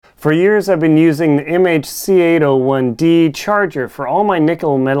For years I've been using the MHC801D charger for all my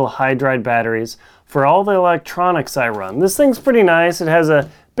nickel metal hydride batteries for all the electronics I run. This thing's pretty nice. It has a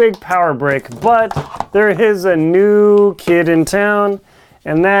big power brick, but there is a new kid in town,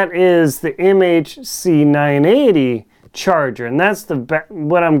 and that is the MHC980 charger, and that's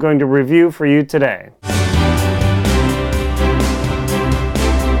what I'm going to review for you today.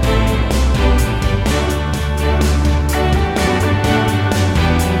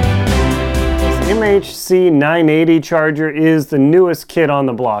 MHC980 charger is the newest kid on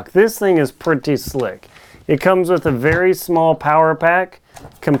the block. This thing is pretty slick. It comes with a very small power pack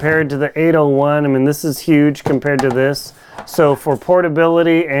compared to the 801. I mean, this is huge compared to this. So for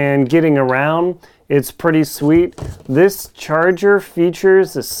portability and getting around, it's pretty sweet. This charger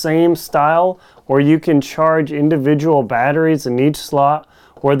features the same style where you can charge individual batteries in each slot,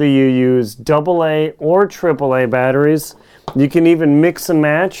 whether you use AA or AAA batteries. You can even mix and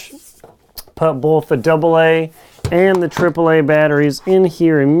match. Put both the AA and the AAA batteries in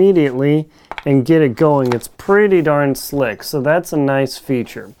here immediately and get it going. It's pretty darn slick, so that's a nice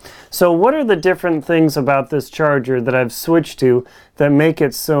feature. So what are the different things about this charger that I've switched to that make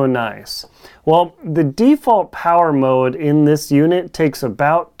it so nice? Well, the default power mode in this unit takes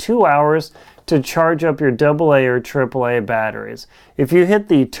about 2 hours to charge up your AA or AAA batteries. If you hit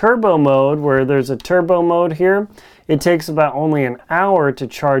the turbo mode, where there's a turbo mode here, it takes about only an hour to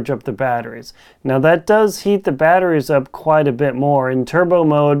charge up the batteries. Now that does heat the batteries up quite a bit more. In turbo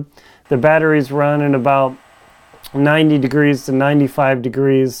mode, the batteries run at about 90 degrees to 95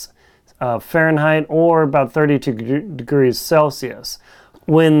 degrees Fahrenheit, or about 32 degrees Celsius.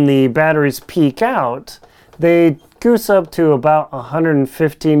 When the batteries peak out, they goose up to about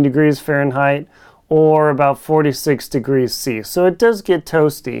 115 degrees Fahrenheit or about 46 degrees C. So it does get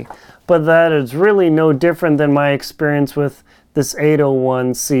toasty, but that is really no different than my experience with this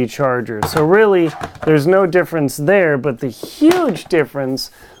 801C charger. So really, there's no difference there, but the huge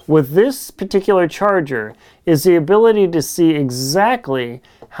difference with this particular charger is the ability to see exactly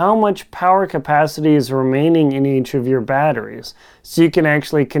how much power capacity is remaining in each of your batteries. So you can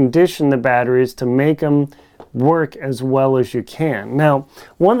actually condition the batteries to make them work as well as you can. Now,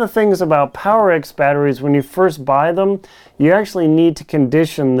 one of the things about PowerX batteries, when you first buy them, you actually need to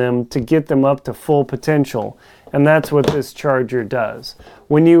condition them to get them up to full potential, and that's what this charger does.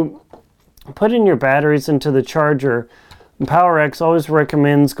 When you put in your batteries into the charger, PowerX always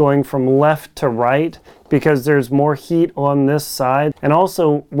recommends going from left to right because there's more heat on this side. And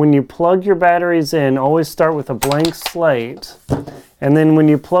also, when you plug your batteries in, always start with a blank slate. And then when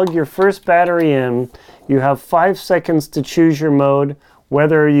you plug your first battery in, you have 5 seconds to choose your mode,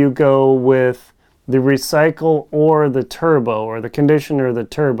 whether you go with the recycle or the turbo, or the conditioner or the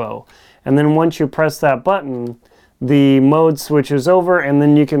turbo. And then once you press that button, the mode switches over, and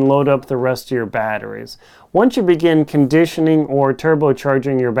then you can load up the rest of your batteries. Once you begin conditioning or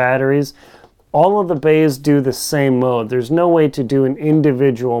turbocharging your batteries, all of the bays do the same mode. There's no way to do an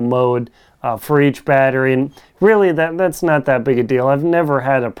individual mode for each battery, and really that's not that big a deal. I've never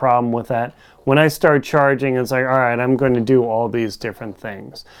had a problem with that. When I start charging, it's like, all right, I'm going to do all these different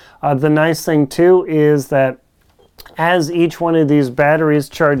things. The nice thing too is that as each one of these batteries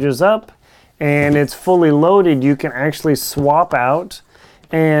charges up and it's fully loaded, you can actually swap out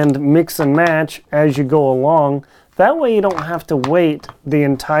and mix and match as you go along. That way you don't have to wait the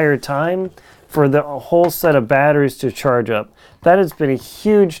entire time for the whole set of batteries to charge up. That has been a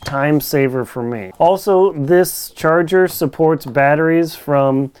huge time saver for me. Also, this charger supports batteries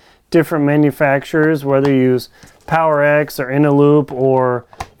from different manufacturers, whether you use PowerX or Eneloop or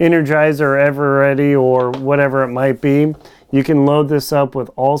Energizer or Eveready or whatever it might be. You can load this up with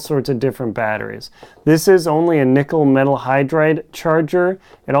all sorts of different batteries. This is only a nickel metal hydride charger.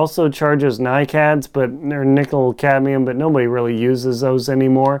 It also charges NiCads, but they're nickel cadmium, but nobody really uses those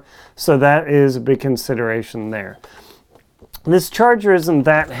anymore. So that is a big consideration there. This charger isn't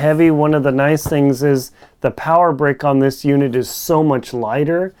that heavy. One of the nice things is the power brick on this unit is so much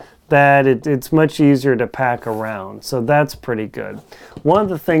lighter that it's much easier to pack around. So that's pretty good. One of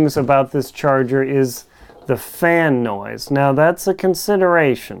the things about this charger is the fan noise. Now that's a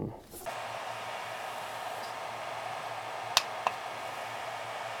consideration.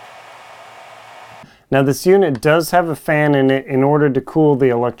 Now this unit does have a fan in it in order to cool the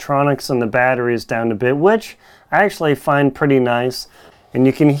electronics and the batteries down a bit, which I actually find pretty nice. And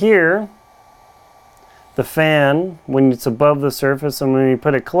you can hear the fan when it's above the surface, and when you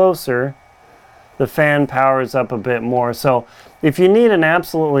put it closer, the fan powers up a bit more. So if you need an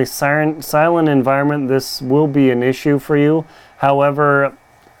absolutely silent environment, this will be an issue for you. However,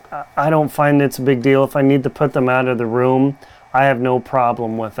 I don't find it's a big deal. If I need to put them out of the room I have no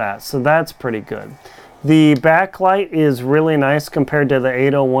problem with that. So that's pretty good. The backlight is really nice compared to the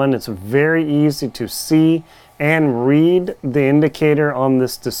 801. It's very easy to see and read the indicator on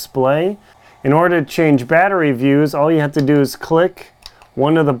this display. In order to change battery views, all you have to do is click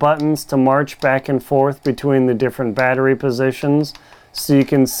one of the buttons to march back and forth between the different battery positions, so you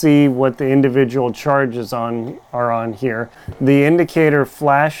can see what the individual charges are on here. The indicator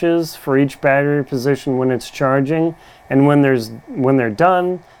flashes for each battery position when it's charging, and when they're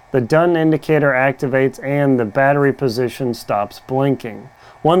done, the done indicator activates and the battery position stops blinking.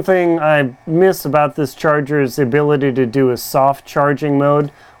 One thing I miss about this charger is the ability to do a soft charging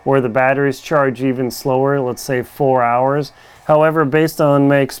mode where the batteries charge even slower, let's say 4 hours. However, based on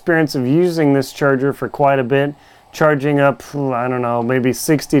my experience of using this charger for quite a bit, charging up, I don't know, maybe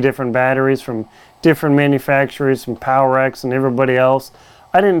 60 different batteries from different manufacturers, from PowerX and everybody else,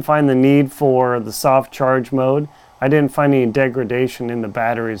 I didn't find the need for the soft charge mode. I didn't find any degradation in the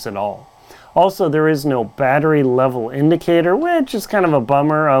batteries at all. Also, there is no battery level indicator, which is kind of a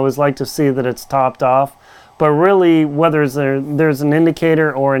bummer. I always like to see that it's topped off. But really, whether there's an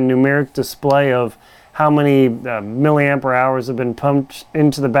indicator or a numeric display of how many milliampere hours have been pumped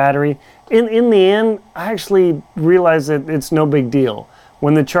into the battery, in the end, I actually realize that it's no big deal.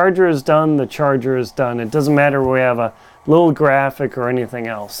 When the charger is done, the charger is done. It doesn't matter whether we have a little graphic or anything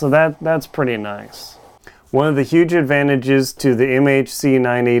else. So that's pretty nice. One of the huge advantages to the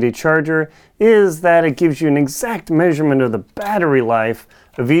MHC980 charger is that it gives you an exact measurement of the battery life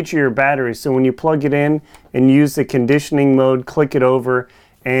of each of your batteries. So when you plug it in and use the conditioning mode, click it over,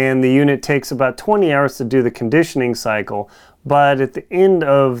 and the unit takes about 20 hours to do the conditioning cycle. But at the end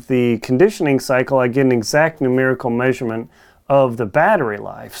of the conditioning cycle, I get an exact numerical measurement of the battery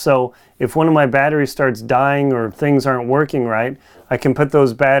life. So if one of my batteries starts dying or things aren't working right, I can put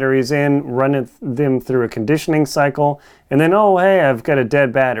those batteries in, run them through a conditioning cycle, and then, oh, hey, I've got a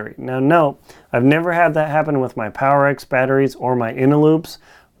dead battery. Now, no, I've never had that happen with my PowerX batteries or my Inaloops,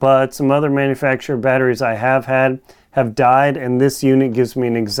 but some other manufacturer batteries I have had have died, and this unit gives me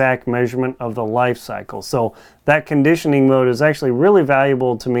an exact measurement of the life cycle. So that conditioning mode is actually really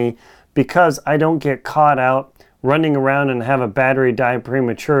valuable to me because I don't get caught out running around and have a battery die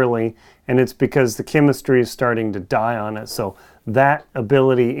prematurely, and it's because the chemistry is starting to die on it. So that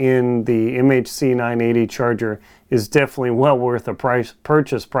ability in the MHC980 charger is definitely well worth the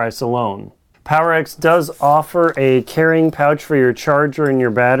purchase price alone. PowerX does offer a carrying pouch for your charger and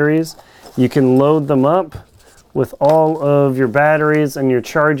your batteries. You can load them up with all of your batteries and your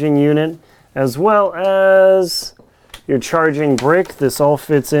charging unit, as well as your charging brick. This all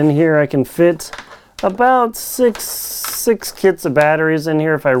fits in here. I can fit about six kits of batteries in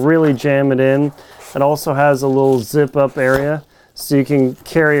here if I really jam it in. It also has a little zip up area so you can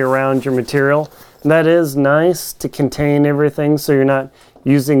carry around your material. And that is nice to contain everything so you're not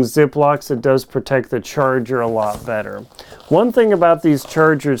using Ziplocs. It does protect the charger a lot better. One thing about these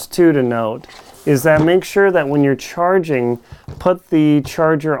chargers too to note is that make sure that when you're charging, put the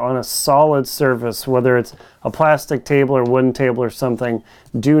charger on a solid surface, whether it's a plastic table or wooden table or something.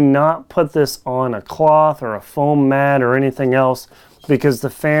 Do not put this on a cloth or a foam mat or anything else, because the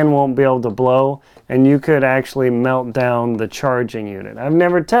fan won't be able to blow and you could actually melt down the charging unit. I've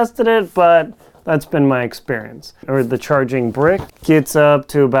never tested it, but that's been my experience. Or the charging brick gets up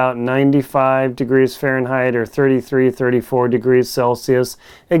to about 95 degrees Fahrenheit or 33, 34 degrees Celsius.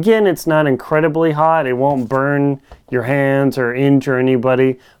 Again, it's not incredibly hot. It won't burn your hands or injure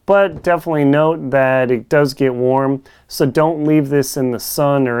anybody, but definitely note that it does get warm, so don't leave this in the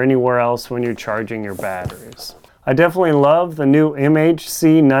sun or anywhere else when you're charging your batteries. I definitely love the new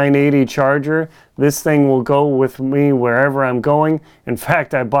MHC980 charger. This thing will go with me wherever I'm going. In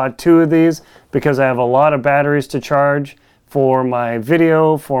fact, I bought 2 of these because I have a lot of batteries to charge for my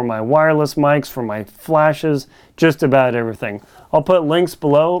video, for my wireless mics, for my flashes, just about everything. I'll put links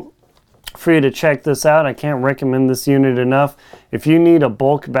below for you to check this out. I can't recommend this unit enough. If you need a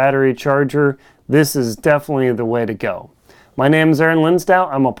bulk battery charger, this is definitely the way to go. My name is Aaron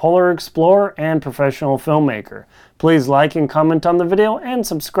Linsdau. I'm a polar explorer and professional filmmaker. Please like and comment on the video and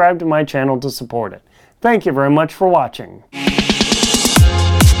subscribe to my channel to support it. Thank you very much for watching.